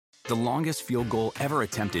The longest field goal ever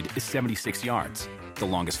attempted is 76 yards. The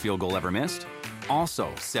longest field goal ever missed? Also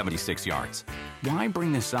 76 yards. Why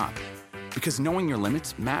bring this up? Because knowing your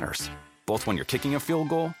limits matters, both when you're kicking a field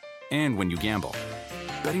goal and when you gamble.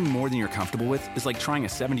 Betting more than you're comfortable with is like trying a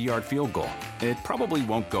 70-yard field goal. It probably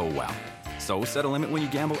won't go well. So set a limit when you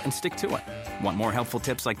gamble and stick to it. Want more helpful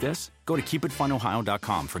tips like this? Go to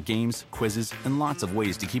keepitfunohio.com for games, quizzes, and lots of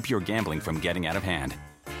ways to keep your gambling from getting out of hand.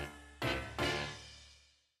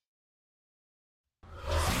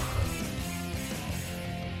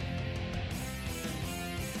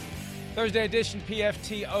 Thursday edition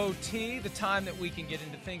PFTOT, the time that we can get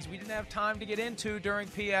into things we didn't have time to get into during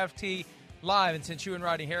PFT Live. And since you and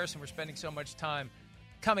Rodney Harrison were spending so much time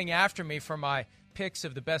coming after me for my picks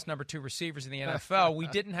of the best number 2 receivers in the NFL, we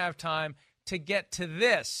didn't have time to get to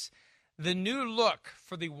this. The new look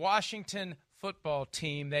for the Washington football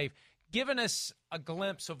team. They've given us a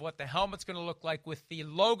glimpse of what the helmet's going to look like with the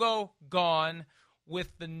logo gone,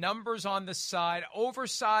 with the numbers on the side,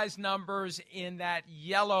 oversized numbers in that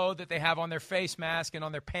yellow that they have on their face mask and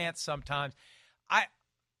on their pants sometimes.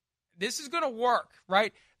 This is going to work,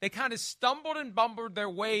 right? They kind of stumbled and bumbled their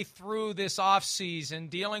way through this offseason,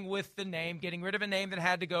 dealing with the name, getting rid of a name that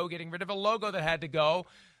had to go, getting rid of a logo that had to go,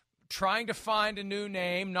 trying to find a new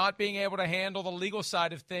name, not being able to handle the legal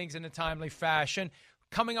side of things in a timely fashion,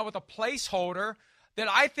 coming up with a placeholder that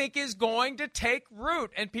I think is going to take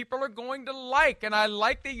root and people are going to like. And I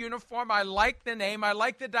like the uniform. I like the name. I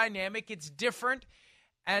like the dynamic. It's different.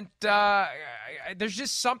 And there's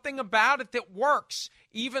just something about it that works,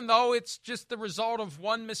 even though it's just the result of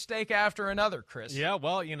one mistake after another, Chris. Yeah,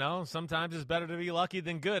 well, sometimes it's better to be lucky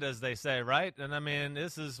than good, as they say, right? And, I mean,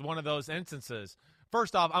 this is one of those instances.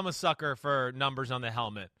 First off, I'm a sucker for numbers on the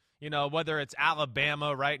helmet. Whether it's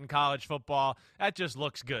Alabama, right, in college football, that just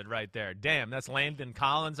looks good right there. Damn, that's Landon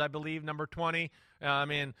Collins, I believe, number 20.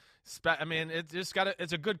 It's just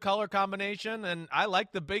it's a good color combination, and I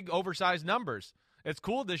like the big oversized numbers. It's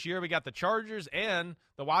cool this year. We got the Chargers and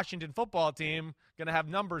the Washington football team going to have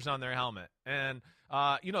numbers on their helmet. And,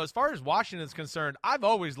 as far as Washington's concerned, I've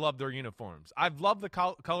always loved their uniforms. I've loved the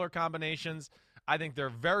color combinations. I think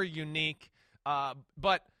they're very unique.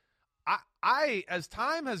 But I, as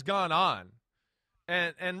time has gone on,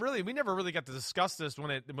 and really, we never really got to discuss this when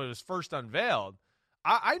it was first unveiled,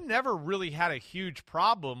 I never really had a huge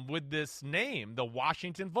problem with this name, the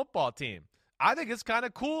Washington football team. I think it's kind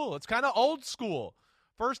of cool. It's kind of old school.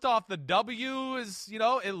 First off, the W is,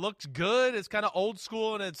 it looks good. It's kind of old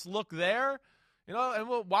school in its look there. And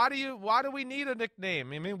why do we need a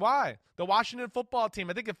nickname? I mean, why? The Washington football team,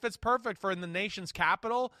 I think it fits perfect for in the nation's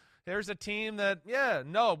capital. There's a team that,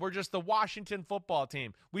 we're just the Washington football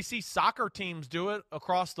team. We see soccer teams do it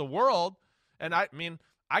across the world. And I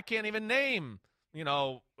can't even name,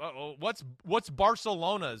 what's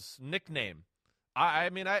Barcelona's nickname?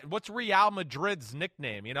 What's Real Madrid's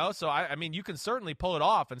nickname, So, you can certainly pull it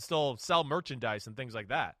off and still sell merchandise and things like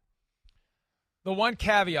that. The one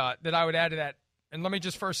caveat that I would add to that, and let me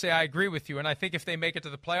just first say I agree with you, and I think if they make it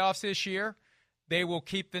to the playoffs this year, they will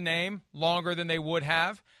keep the name longer than they would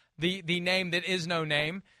have, the name that is no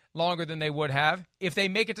name longer than they would have. If they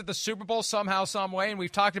make it to the Super Bowl somehow, some way, and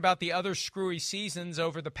we've talked about the other screwy seasons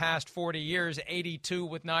over the past 40 years, 82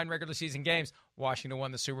 with 9 regular season games, Washington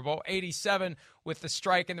won the Super Bowl. 87 with the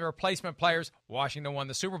strike and the replacement players, Washington won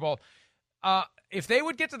the Super Bowl. If they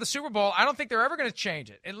would get to the Super Bowl, I don't think they're ever going to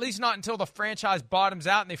change it, at least not until the franchise bottoms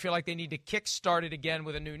out and they feel like they need to kickstart it again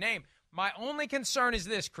with a new name. My only concern is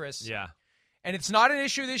this, Chris. Yeah. And it's not an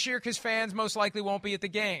issue this year because fans most likely won't be at the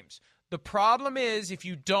games. The problem is if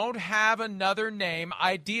you don't have another name,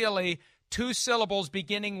 ideally 2 syllables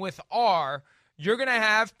beginning with R, you're going to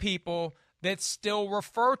have people that still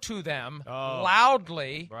refer to them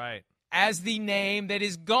loudly as the name that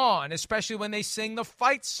is gone, especially when they sing the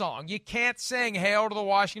fight song. You can't sing Hail to the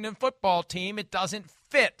Washington football team. It doesn't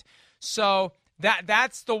fit. So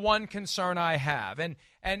that's the one concern I have. And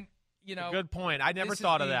good point. I never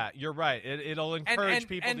thought of that. You're right. It'll encourage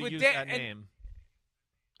people to use that name.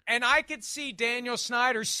 And I could see Daniel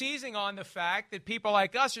Snyder seizing on the fact that people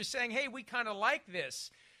like us are saying, hey, we kind of like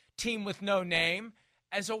this team with no name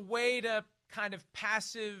as a way to kind of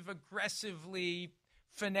passive-aggressively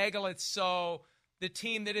finagle it so the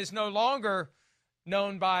team that is no longer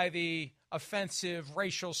known by the offensive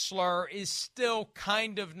racial slur is still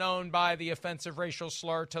kind of known by the offensive racial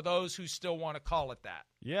slur to those who still want to call it that.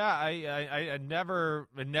 Yeah, it never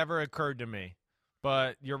occurred to me.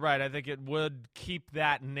 But you're right. I think it would keep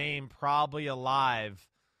that name probably alive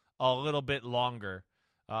a little bit longer.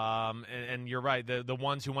 And you're right, the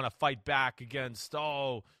ones who want to fight back against,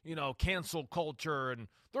 cancel culture, and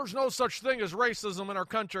there's no such thing as racism in our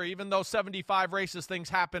country, even though 75 racist things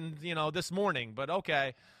happened, this morning. But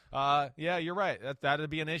okay, yeah, you're right. That'd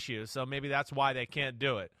be an issue. So maybe that's why they can't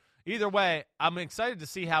do it. Either way, I'm excited to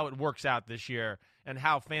see how it works out this year and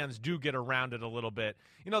how fans do get around it a little bit.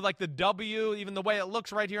 Like the W, even the way it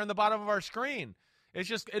looks right here on the bottom of our screen.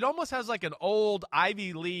 It almost has like an old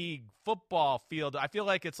Ivy League football field. I feel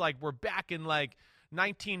like it's like we're back in like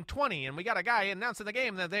 1920, and we got a guy announcing the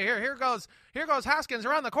game that here goes Haskins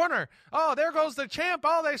around the corner. Oh, there goes the champ.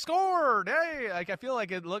 Oh, they scored. Hey, I feel like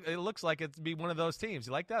it looks like it'd be one of those teams.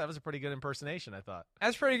 You like that? That was a pretty good impersonation, I thought.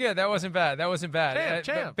 That's pretty good. That wasn't bad.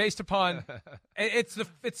 Champ. Based upon it's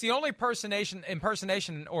the only impersonation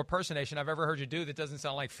I've ever heard you do that doesn't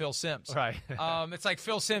sound like Phil Simms. Right. It's like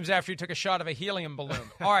Phil Simms after he took a shot of a helium balloon.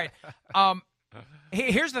 All right.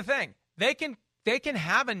 Here's the thing. They can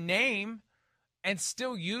have a name and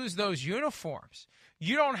still use those uniforms.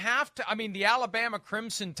 You don't have to. I mean, the Alabama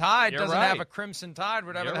Crimson Tide doesn't have a Crimson Tide,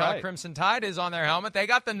 whatever the hell Crimson Tide is on their helmet. They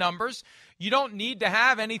got the numbers. You don't need to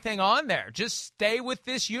have anything on there. Just stay with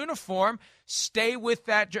this uniform. Stay with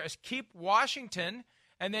that. Just keep Washington,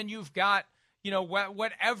 and then you've got,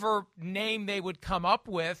 whatever name they would come up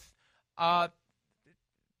with.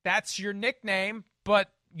 That's your nickname, but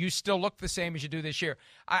you still look the same as you do this year.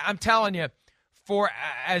 I'm telling you, for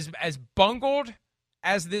as bungled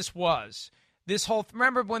as this was,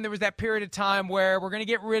 remember when there was that period of time where we're going to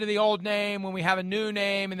get rid of the old name when we have a new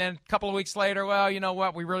name, and then a couple of weeks later, well, you know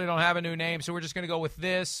what, we really don't have a new name, so we're just going to go with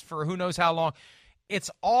this for who knows how long. It's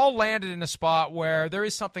all landed in a spot where there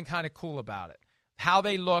is something kind of cool about it, how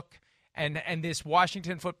they look, and this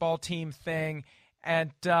Washington football team thing.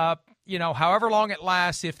 And, however long it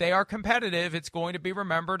lasts, if they are competitive, it's going to be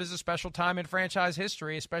remembered as a special time in franchise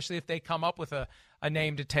history, especially if they come up with a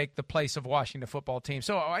name to take the place of Washington football team.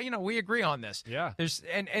 So, we agree on this. Yeah.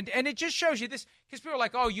 And it just shows you this, because people are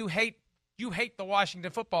like, oh, you hate the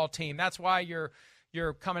Washington football team. That's why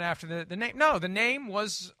you're coming after the name. No, the name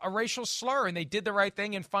was a racial slur, and they did the right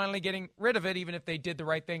thing in finally getting rid of it, even if they did the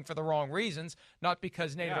right thing for the wrong reasons, not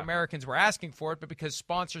because Native Americans were asking for it, but because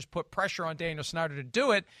sponsors put pressure on Daniel Snyder to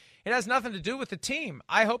do it. It has nothing to do with the team.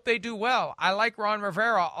 I hope they do well. I like Ron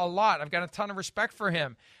Rivera a lot. I've got a ton of respect for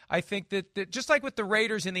him. I think that just like with the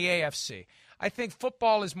Raiders in the AFC, I think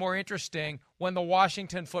football is more interesting when the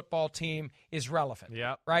Washington football team is relevant.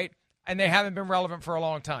 Yeah. Right? And they haven't been relevant for a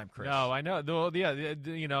long time, Chris. No, I know. Well, yeah,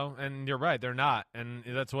 and you're right. They're not. And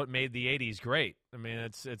that's what made the 80s great. I mean,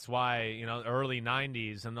 it's why, early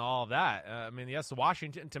 90s and all of that. Yes,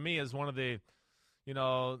 Washington, to me, is one of the,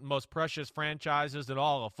 most precious franchises in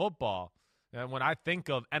all of football. And when I think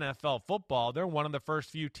of NFL football, they're one of the first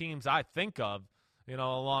few teams I think of,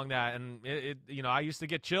 along that. And, I used to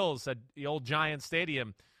get chills at the old Giant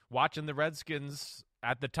Stadium watching the Redskins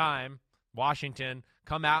at the time, Washington,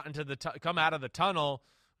 come out of the tunnel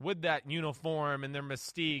with that uniform and their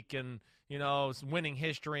mystique and winning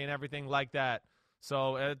history and everything like that.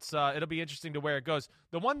 So it'll be interesting to where it goes.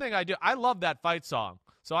 The one thing I love that fight song.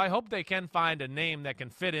 So I hope they can find a name that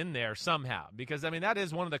can fit in there somehow, because that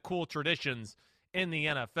is one of the cool traditions in the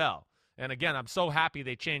NFL. And again, I'm so happy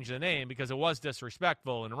they changed the name because it was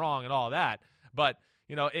disrespectful and wrong and all that. But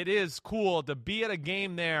it is cool to be at a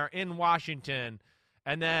game there in Washington.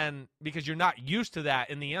 And then, because you're not used to that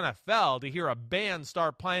in the NFL, to hear a band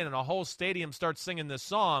start playing and a whole stadium start singing this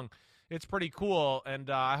song, it's pretty cool, and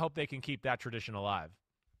I hope they can keep that tradition alive.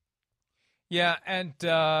 Yeah, and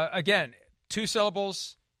again, 2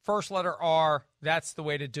 syllables, first letter R, that's the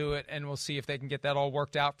way to do it, and we'll see if they can get that all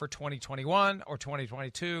worked out for 2021 or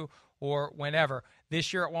 2022 or whenever.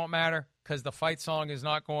 This year it won't matter because the fight song is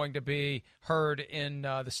not going to be heard in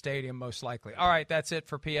the stadium most likely. All right, that's it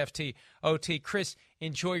for PFT OT. Chris,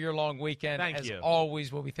 enjoy your long weekend. Thank you. As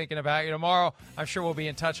always, we'll be thinking about you tomorrow. I'm sure we'll be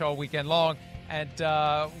in touch all weekend long, and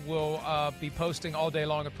we'll be posting all day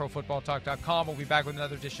long at ProFootballTalk.com. We'll be back with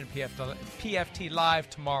another edition of PFT Live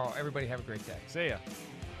tomorrow. Everybody have a great day. See ya.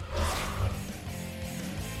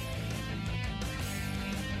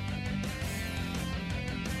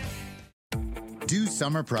 Do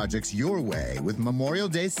summer projects your way with Memorial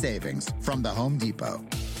Day savings from the Home Depot.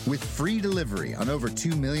 With free delivery on over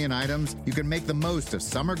 2 million items, you can make the most of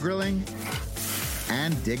summer grilling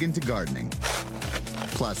and dig into gardening.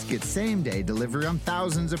 Plus, get same-day delivery on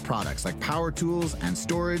thousands of products like power tools and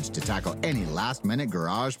storage to tackle any last-minute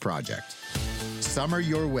garage project. Summer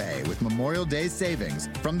your way with Memorial Day savings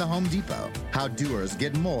from the Home Depot. How doers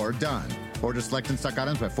get more done. Order select and stock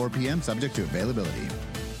items by 4 p.m. subject to availability.